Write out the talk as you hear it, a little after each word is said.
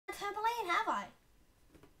time playing, have I?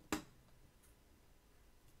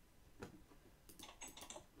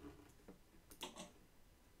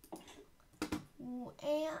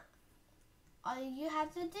 And all you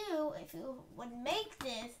have to do, if you would make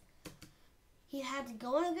this, you have to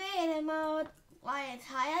go in creative mode, like as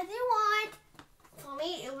high as you want. For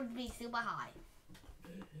me, it would be super high.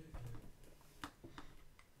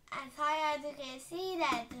 As high as you can see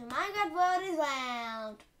that the Minecraft world is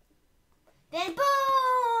round. Then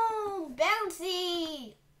boom!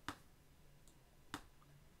 Bouncy!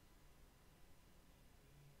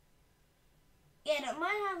 Yeah, the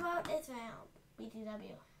Minecraft world is round.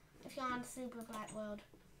 BTW. If you're on super flat world.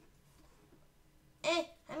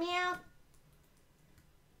 Let me out.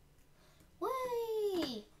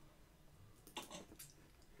 Whee!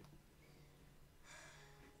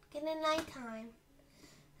 Getting nighttime.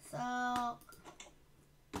 So,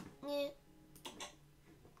 yeah.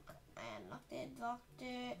 I unlocked it, locked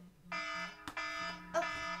it. Oh.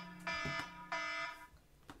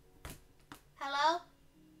 Hello?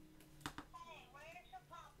 Hey, where's your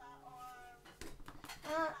papa or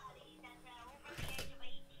somebody that's over the age of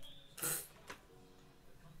 18?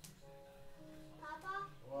 Papa?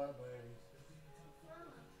 What, baby?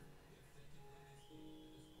 Mama.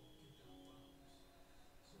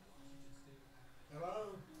 Hello?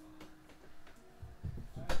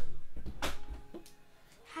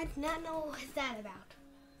 I do not know what that about.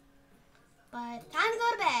 But time to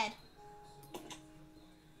go to bed.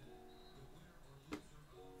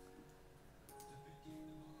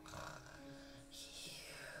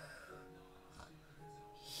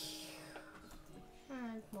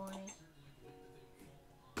 Good morning.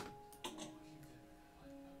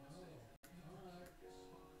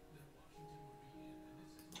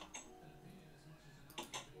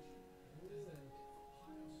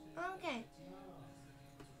 Okay.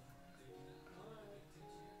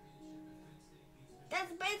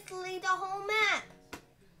 That's basically the whole map.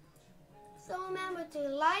 So remember to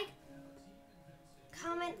like,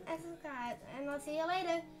 comment, and subscribe. And I'll see you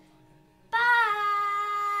later.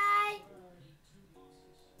 Bye!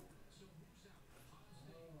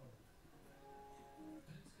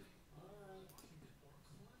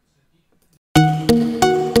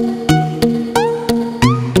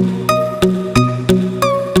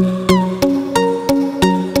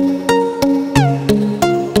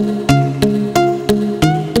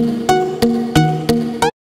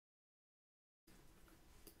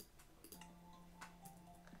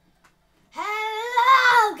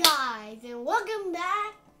 Hello guys, and welcome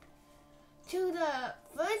back to the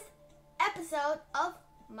first episode of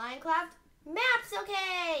Minecraft Map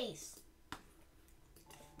Showcase.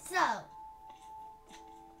 So,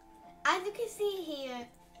 as you can see here,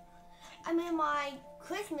 I'm in my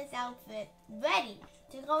Christmas outfit, ready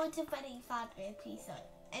to go into Freddy Fazbears pizza.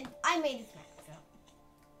 And I made this map, so.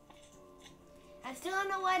 I still don't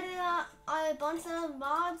know whether there are a bunch of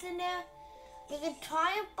mobs in there. You can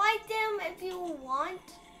try and fight them if you want,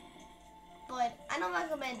 but I don't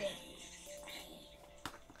recommend it.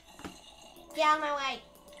 Get out of my way.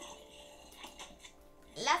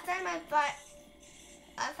 Last time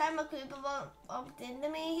a creeper bumped into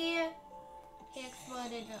me here, he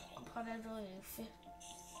exploded upon the roof.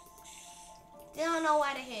 They don't know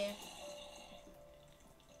why they're here.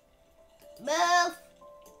 Move!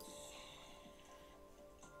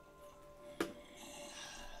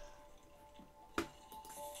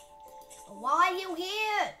 Why are you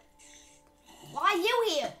here? Why are you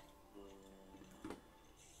here?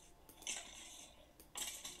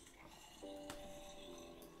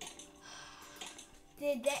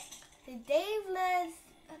 Did Dave let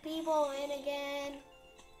people in again?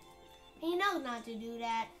 He knows not to do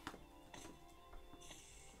that.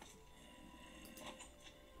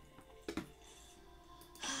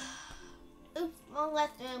 Oops, wrong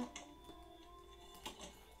left room.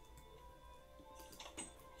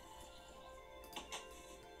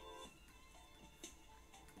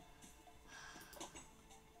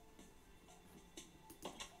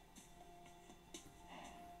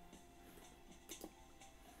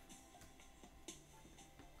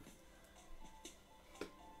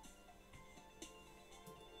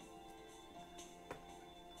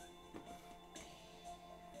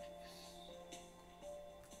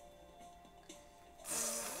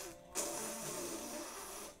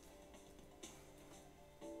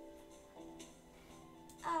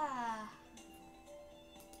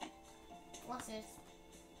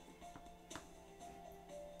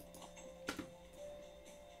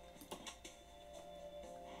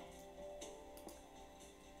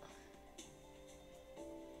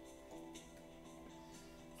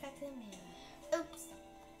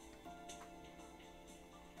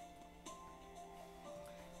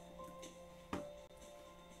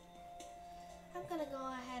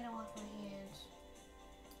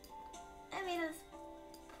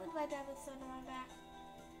 episode on my back.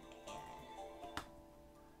 Yeah.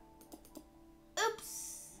 Oops.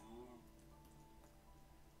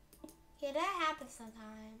 Yeah, that happens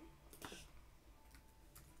sometimes.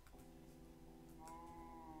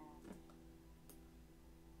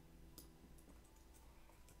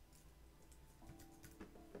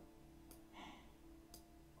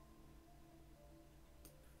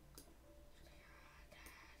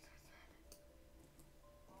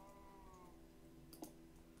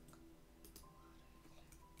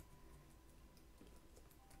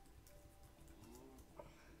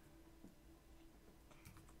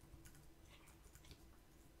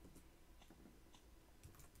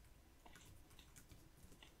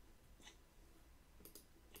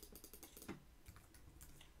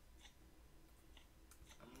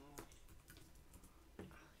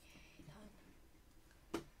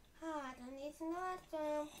 I don't need to know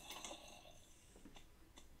them.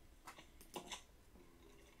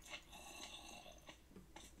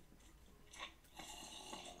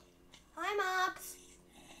 Hi, Mops.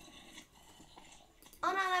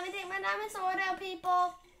 Oh no, let me take my diamond sword out,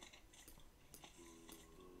 people.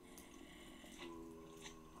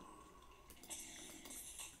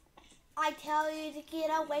 I tell you to get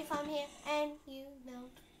away from here, and you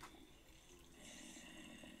don't.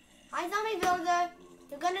 Hi, zombie builder.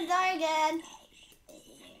 You're gonna die again.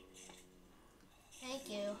 Thank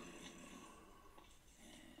you.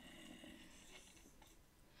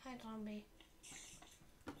 Hi, zombie.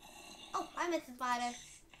 Oh, I missed the spider.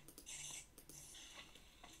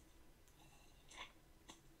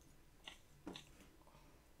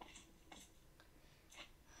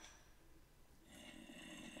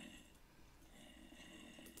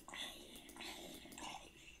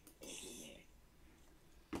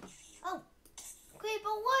 Oh, Creeper,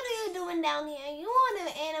 what are you doing down here? You want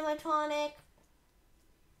an animatronic?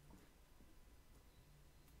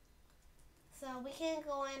 So we can't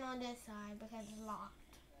go in on this side because it's locked.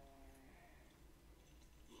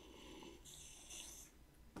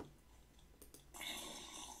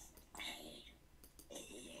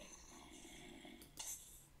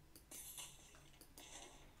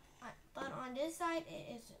 But on this side,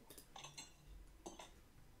 it isn't.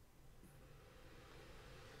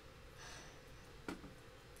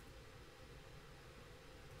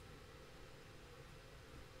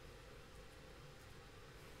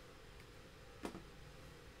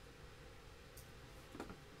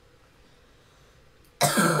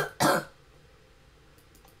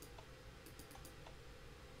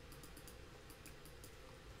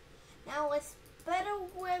 Now it's better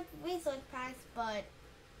with resource packs, but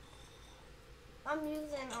I'm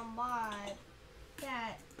using a mod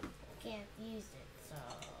that can't use it, so.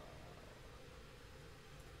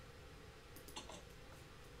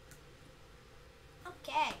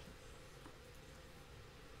 Okay.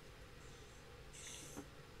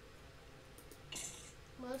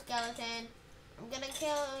 Move, skeleton. I'm gonna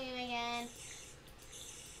kill you again.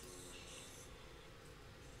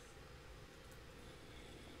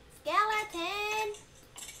 Skeleton!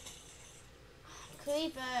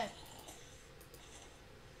 Creeper.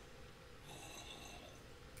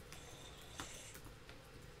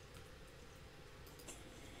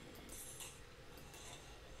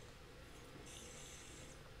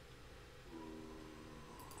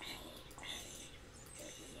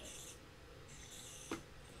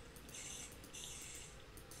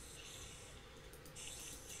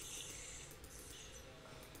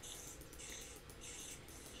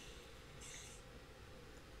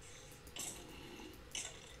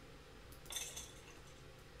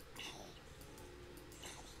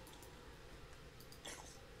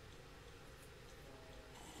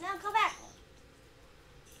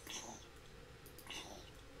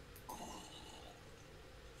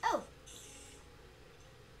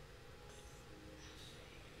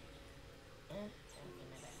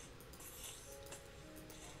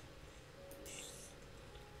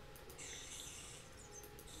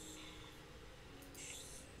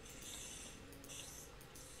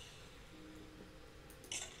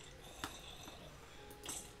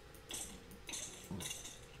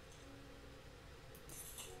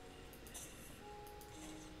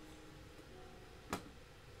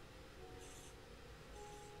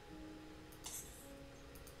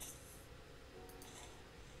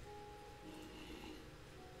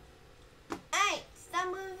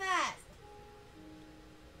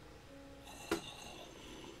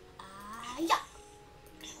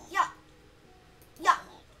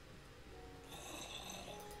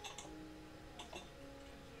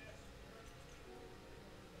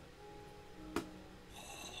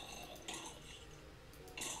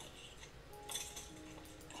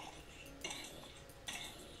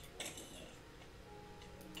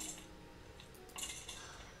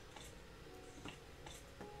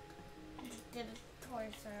 the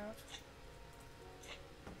torso.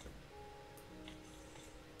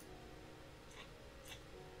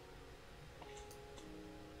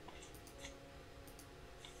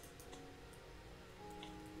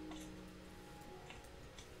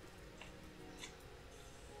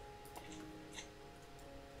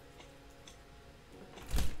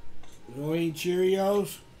 You want any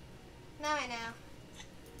Cheerios? Not right now.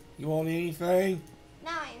 You want anything?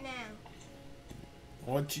 Not right now.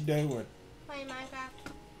 What you doing? Playing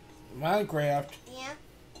Minecraft. Minecraft? Yeah.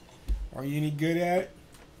 Are you any good at it?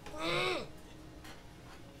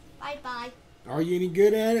 Bye-bye. Are you any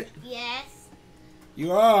good at it? Yes.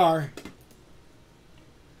 You are.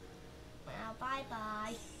 Well,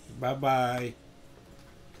 bye-bye. Bye-bye.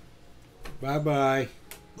 Bye-bye.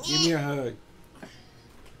 Give me a hug.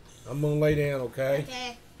 I'm going to lay down, okay?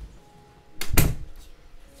 Okay.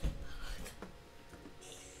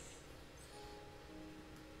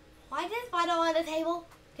 Why is this spider on the table?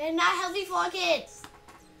 They're not healthy for kids.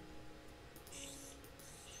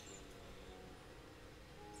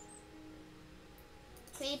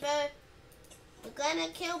 Creeper, you're gonna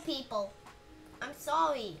kill people. I'm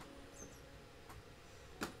sorry.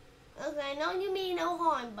 Okay, I know you mean no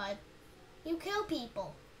harm, but you kill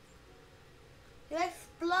people. You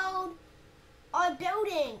explode our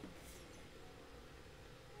building.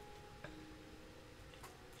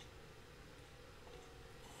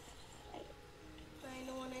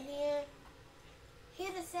 Anyone in here? Hear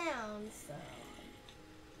the sounds, so.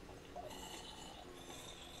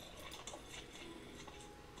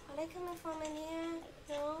 Are they coming from in here?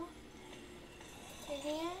 No? In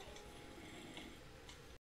here?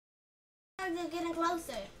 They're getting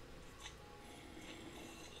closer.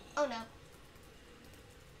 Oh no.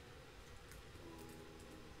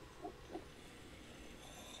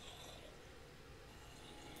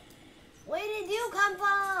 Where did you come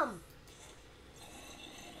from?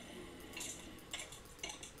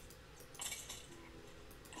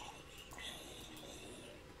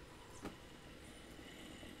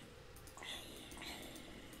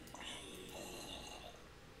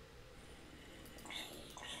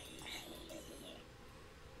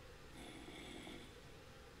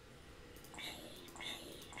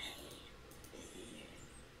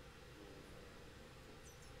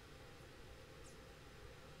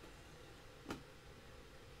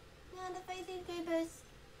 The facing creepers.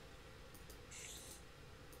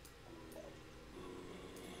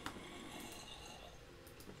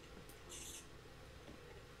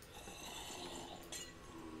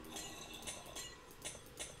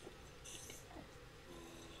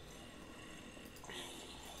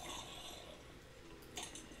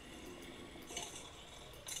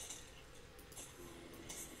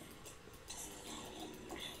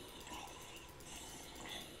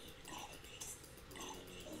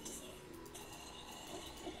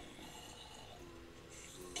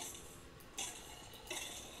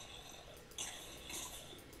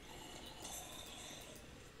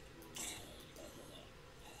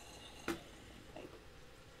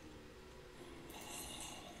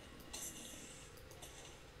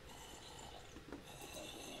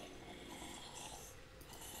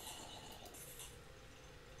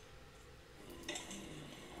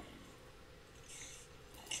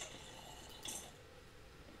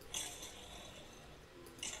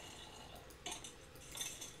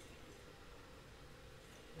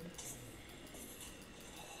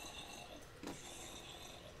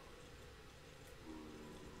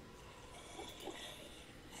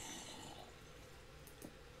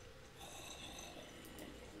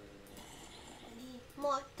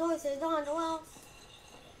 More tortoises on the wall.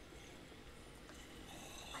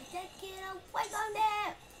 I said get away from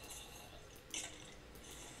there.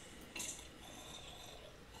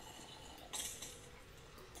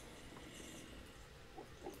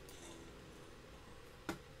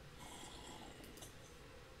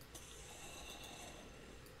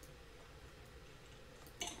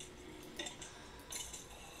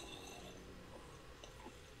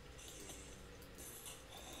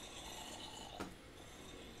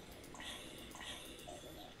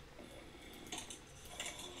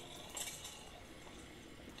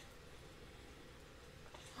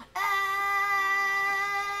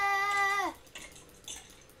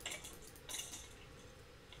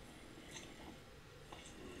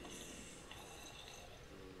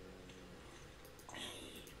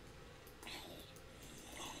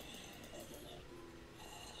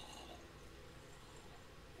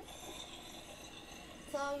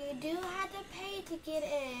 So you do have to pay to get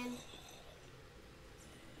in.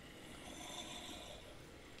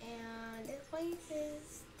 And this place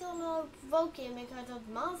is still not broken because of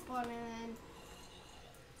mouse spawning in.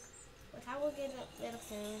 Which I will get a little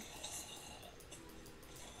soon.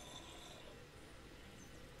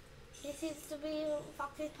 This seems to be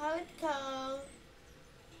Foxy's pirate cove.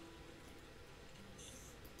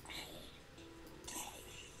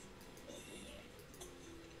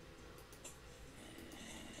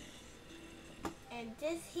 And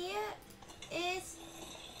this here is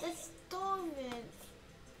the storage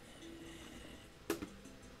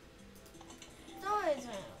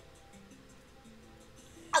room.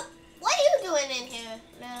 Oh, what are you doing in here,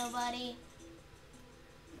 little buddy?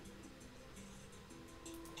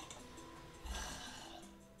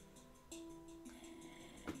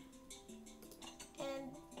 And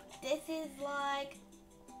this is like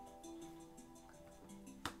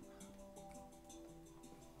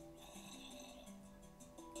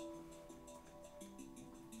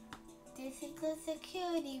this is the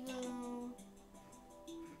security room.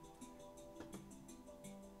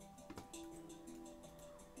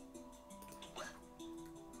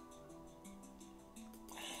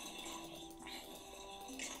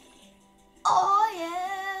 Oh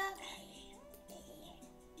yeah.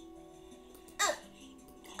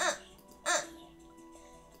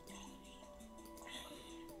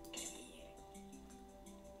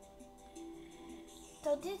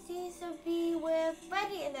 So this seems to be where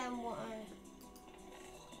Freddy and them were.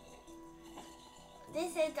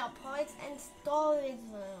 This is the parts and storage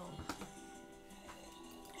room.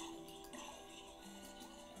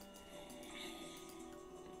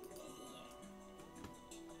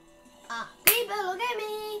 Creeper, look at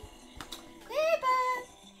me! Creeper!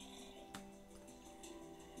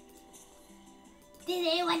 Did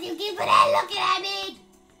anyone you keep that looking at me?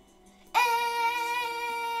 Hey!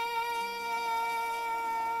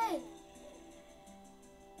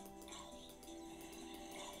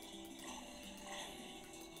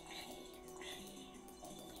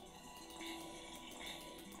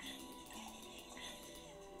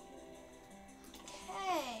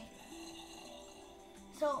 Okay.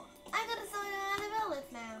 So I'm gonna show you around the village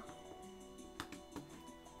now.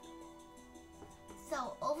 So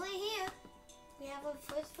over here we have a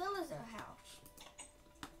first villager house.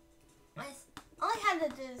 I only had to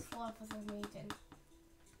do this floor for some reason.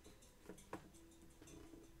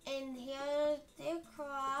 And here are their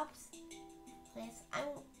crops. Yes, I'm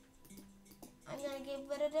gonna get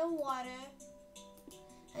rid of their water.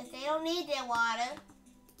 Because they don't need their water.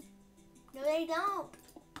 No, they don't.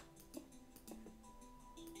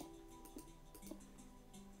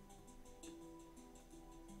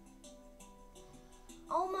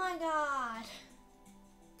 Oh my God.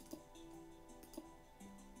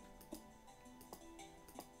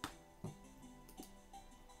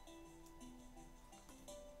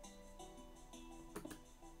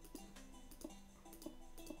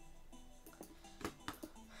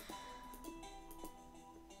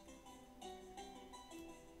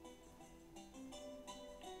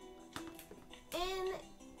 And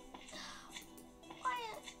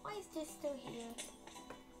why is this still here?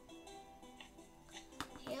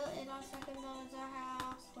 Here is our second villager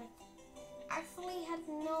house, which actually has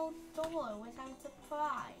no door, which I'm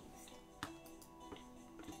surprised.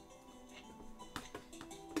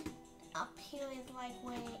 Up here is like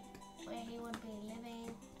where he would be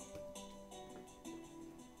living.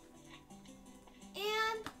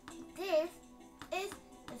 And this is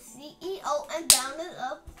the CEO and founder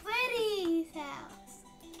of Freddy's house.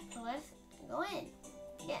 So let's go in.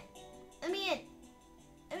 Yeah, let me in.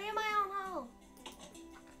 Let me in my own home.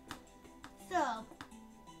 So,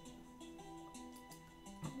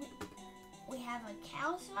 we have a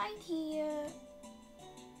couch right here.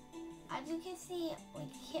 As you can see, we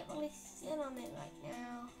can't really sit on it right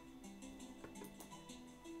now.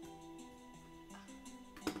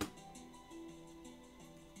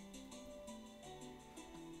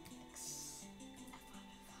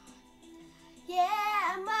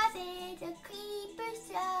 Yeah, I'm watching the creeper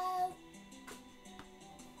show.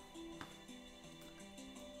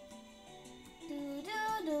 Do do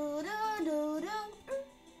do do do do.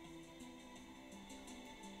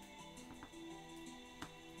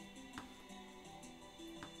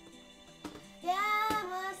 Yeah, I'm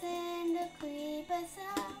watching the creeper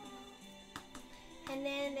show. And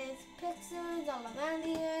then there's pictures all around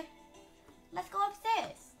here. Let's go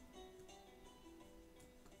upstairs.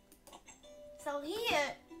 So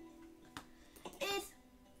here is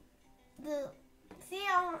the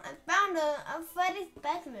CEO and founder of Freddy's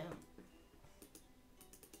bedroom.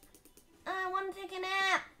 I want to take a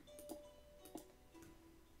nap.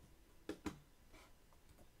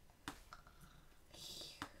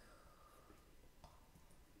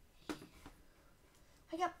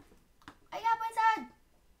 Wake up. Wake up, wizard.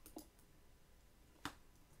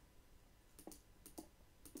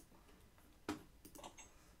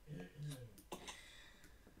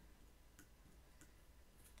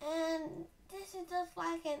 is just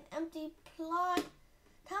like an empty plot.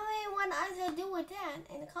 Tell me what I should do with that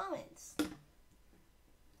in the comments.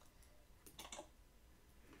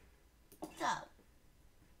 So,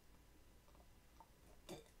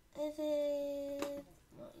 this is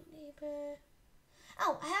deeper.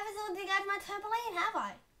 Oh, I haven't told you guys my trampoline, have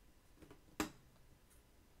I?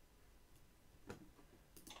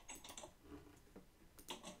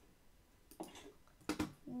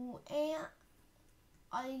 And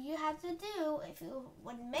all you have to do, if you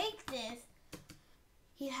would make this,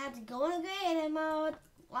 you have to go in creative mode,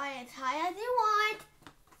 like as high as you want.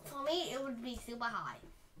 For me, it would be super high.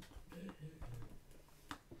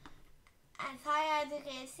 As high as you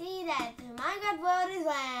can see that the Minecraft world is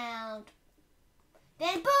round.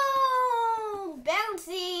 Then boom!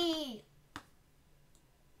 Bouncy!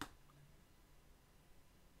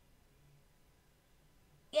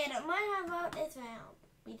 Yeah, the Minecraft world is round.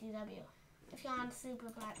 BTW. If you're on the super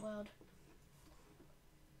flat world.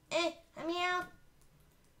 Let me out.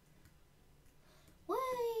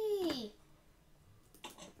 Whee!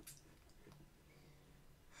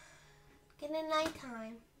 Getting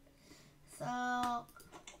nighttime. So, yeah.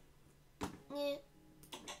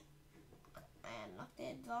 I unlocked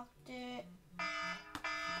it, doctor.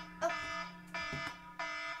 Oh.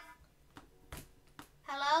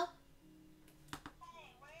 Hello?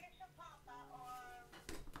 Hey, where's your papa or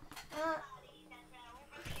somebody that's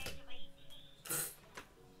over the age of 18?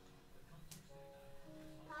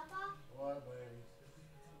 Papa? What, baby?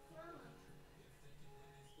 Mama.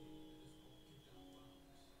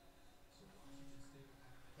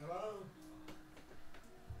 Hello?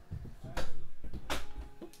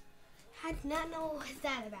 I do not know what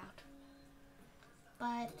that about.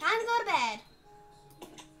 But time to go to bed.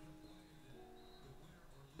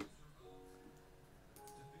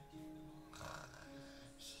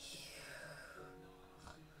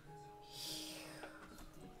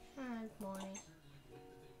 Good morning.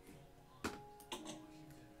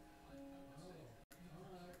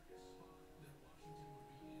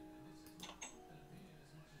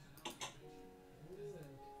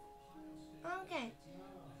 Okay.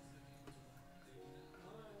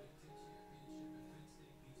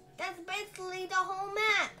 That's basically the whole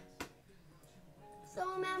map. So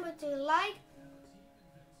remember to like,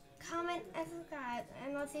 comment, and subscribe.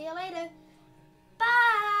 And I'll see you later.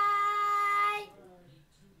 Bye!